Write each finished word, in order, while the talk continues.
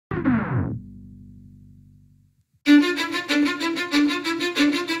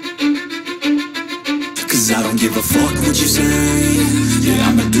I don't give a fuck what you say. Yeah,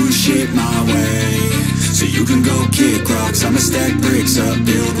 I'ma do shit my way. So you can go kick rocks, I'ma stack bricks up,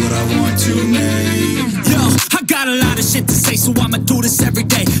 build what I want to make. Yo, I got a lot of shit to say, so I'ma do this every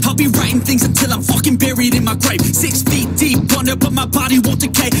day. I'll be writing things until I'm fucking buried in my grave. 6 feet deep under, but my body won't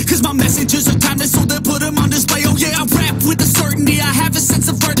decay. Cause my messages are timeless, so they'll put them on display. Oh yeah, I rap with a certainty, I have a sense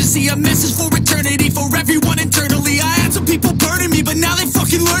of urgency. A message for eternity, for everyone internally. I had some people burning me, but now they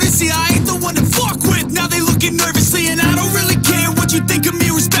fucking learn to see I ain't the one to fuck with. Now they looking nervously, and I don't really care what you think of me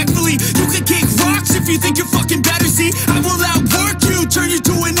respectfully. You can kick rocks if you think you're fucking better, see. I will outwork you, turn you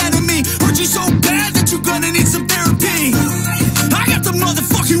to an enemy. Hurt you so bad that you're gonna need some therapy. I got the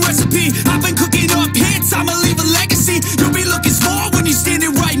motherfucking recipe. I've been cooking up hits, I'ma leave a legacy. You'll be looking small when you're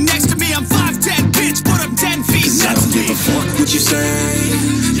standing right next to me. I'm 5'10", bitch, but I'm 10 feet next to me. I don't give a fuck what you say.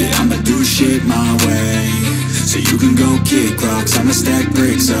 Yeah, I'ma do shit my way. So you can go kick rocks, I'ma stack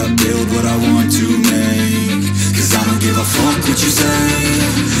bricks up, build what I want to make. Cause I don't give a fuck what you say.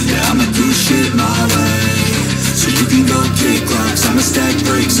 Yeah, I'ma do shit my way. So you can go kick rocks, I'ma stack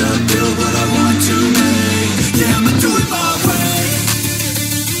bricks up, build what I want to make. Yeah, I'ma do it my way.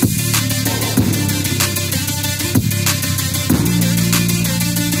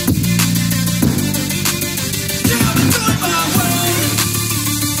 Yeah, I'ma do it my way.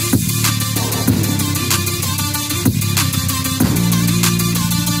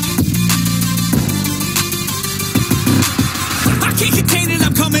 I can't contain it,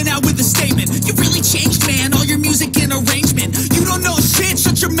 I'm coming out with a statement. You really changed, man, all your music and arrangement. You don't know shit,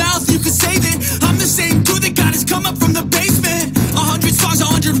 shut your mouth, you can save it. I'm the same dude that got his come up from the basement. 100 songs,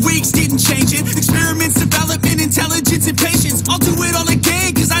 100 weeks, didn't change it. Experiments, development, intelligence, and patience. I'll do it all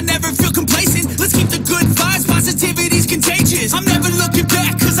again, cause I never feel complacent. Let's keep the good vibes, positivity's contagious. I'm never looking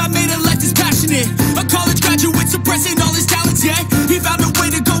back, cause I made a life that's passionate. A college graduate suppressing all his talents, yeah. He found a way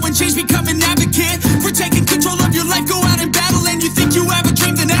to go and change, become an advocate. For taking control of your life, go out and battle. And you think you have a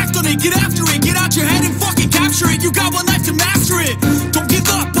dream, then act on it. Get after it, get out your head and fucking capture it. You got one life to master it. Don't give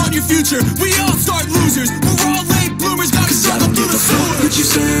up on your future, we all start losers. We're all late bloomers, gotta struggle through the sewer. What you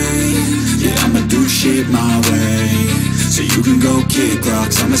say? Yeah, I'ma do shit my way. So you can go kick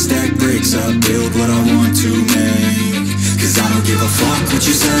rocks, I'ma stack bricks up, build what I want to make. Cause I don't give a fuck what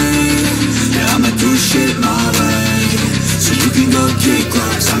you say. Yeah, I'ma do shit my way. So you can go kick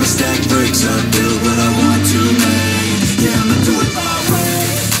rocks, I'ma stack bricks up, build what I want to make. Yeah, I'ma do it my way.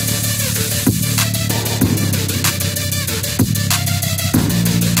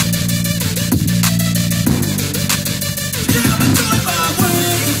 Yeah, I'ma do it my way.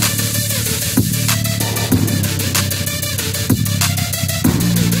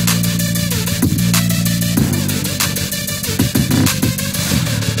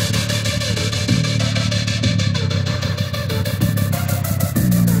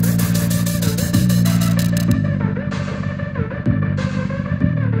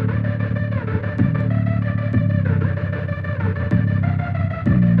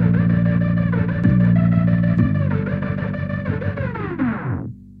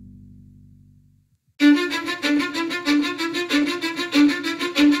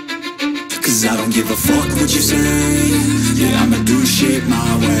 Cause I don't give a fuck what you say. Yeah, I'ma do shit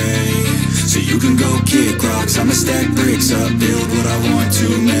my way. So you can go kick rocks, I'ma stack bricks up, build what I want to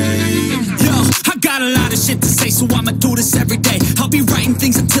make. Yo, I got a lot of shit to say, so I'ma do this every day. I'll be writing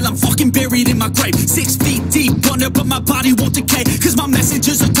things until I'm fucking buried in my grave. 6 feet deep under, but my body won't decay. Cause my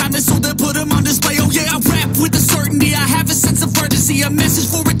messages are timeless, so they'll put them on display. Oh yeah, I rap with a certainty, I have a sense of urgency. A message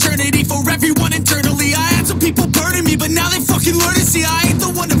for eternity, for everyone internally. I had some people burning me, but now they fucking learn to see I ain't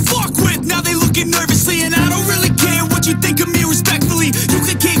the one to fuck with. Now they looking nervously, and I don't really care what you think of me respectfully. You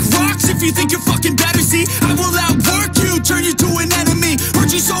can kick rocks if you think you're fucking better, see. I will outwork you, turn you to an enemy.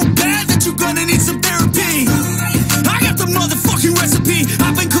 Hurt you so bad that you're gonna need some therapy. I got the motherfucking recipe.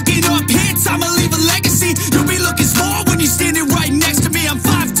 I've been cooking up hits, I'ma leave a legacy. You'll be looking small when you're standing right next to me. I'm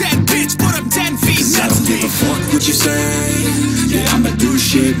 5'10", bitch, but I'm 10 feet next to me. I don't give a fuck what you say. Yeah, I'ma do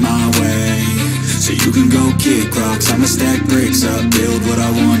shit my way. So you can go kick rocks, I'ma stack bricks up, build what I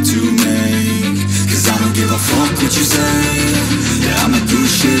want to make. Cause I don't give a fuck what you say. Yeah, I'ma do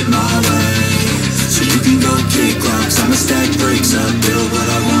shit my way. So you can go kick rocks, I'ma stack bricks up, build what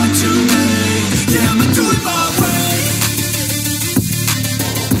I want to make. Yeah, I'ma do it my way.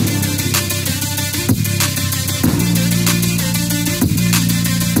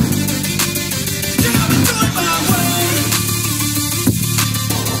 Yeah, I'ma do it my way.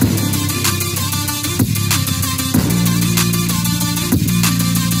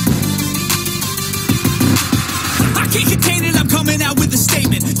 I can't contain it, I'm coming out with a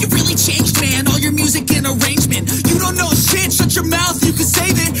statement. You really changed, man, all your music and arrangement. You don't know shit, shut your mouth, you can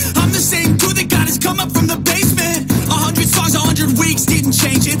save it. I'm the same dude that got his come up from the basement.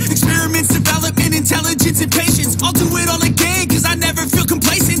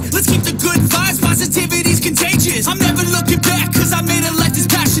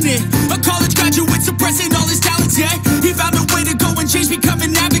 day. He found a way to go and change, become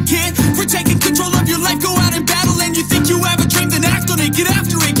an advocate for taking control of your life. Go out and battle, and you think you have a dream, then act on it. Get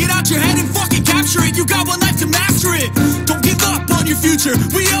after it, get out your head and fucking capture it. You got one life to master it. Don't give up on your future.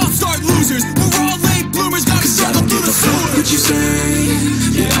 We all start losers. We're all late bloomers. Gotta struggle through the sewer. What you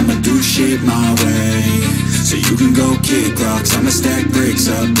say? Yeah, I'ma do shit my way. So you can go kick rocks, I'ma stack bricks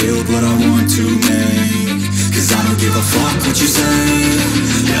up, build what I want to make. Cause I don't give a fuck what you say.